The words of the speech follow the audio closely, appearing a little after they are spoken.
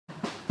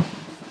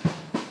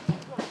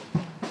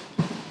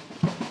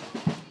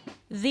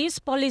These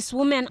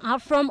policewomen are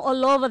from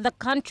all over the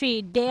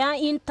country. They are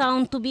in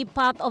town to be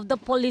part of the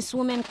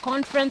Policewomen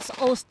Conference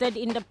hosted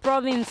in the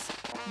province.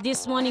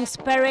 This morning's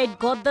parade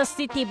got the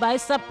city by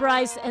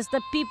surprise as the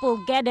people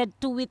gathered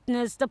to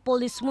witness the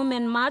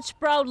policewomen march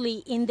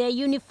proudly in their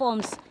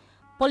uniforms.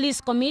 Police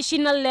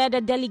Commissioner led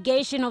a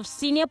delegation of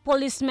senior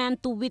policemen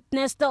to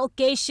witness the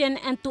occasion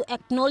and to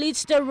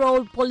acknowledge the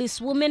role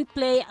policewomen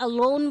play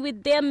along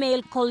with their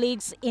male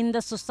colleagues in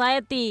the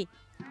society.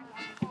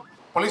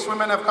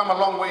 Policewomen have come a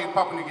long way in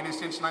Papua New Guinea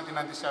since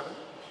 1997,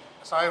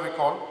 as I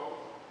recall,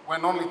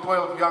 when only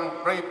 12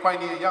 young, brave,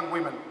 pioneer young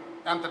women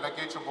entered the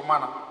gates of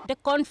Bumana. The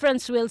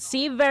conference will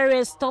see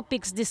various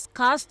topics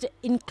discussed,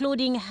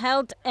 including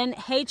health and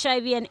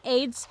HIV and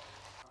AIDS,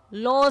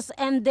 laws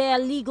and their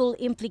legal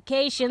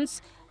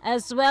implications,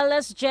 as well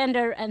as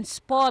gender and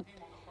sport.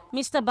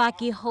 Mr.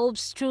 Baki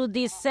hopes through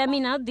this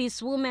seminar,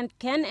 these women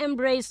can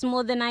embrace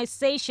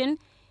modernization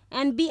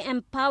and be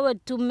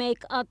empowered to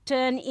make a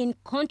turn in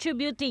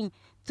contributing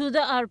to the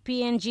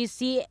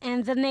RPNGC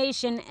and the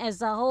nation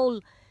as a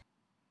whole.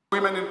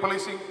 Women in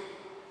policing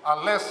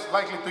are less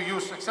likely to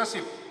use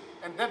excessive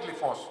and deadly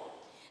force.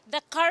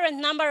 The current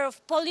number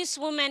of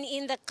policewomen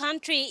in the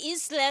country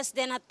is less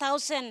than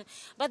 1,000,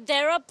 but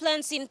there are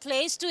plans in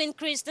place to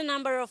increase the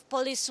number of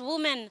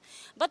policewomen.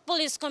 But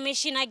Police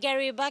Commissioner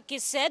Gari Baki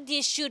said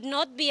this should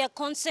not be a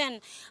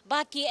concern.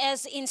 Baki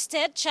has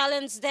instead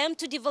challenged them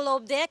to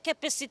develop their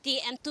capacity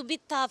and to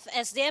be tough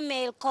as their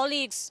male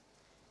colleagues.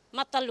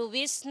 Mata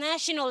Luis,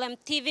 National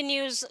MTV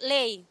News,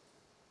 Ley.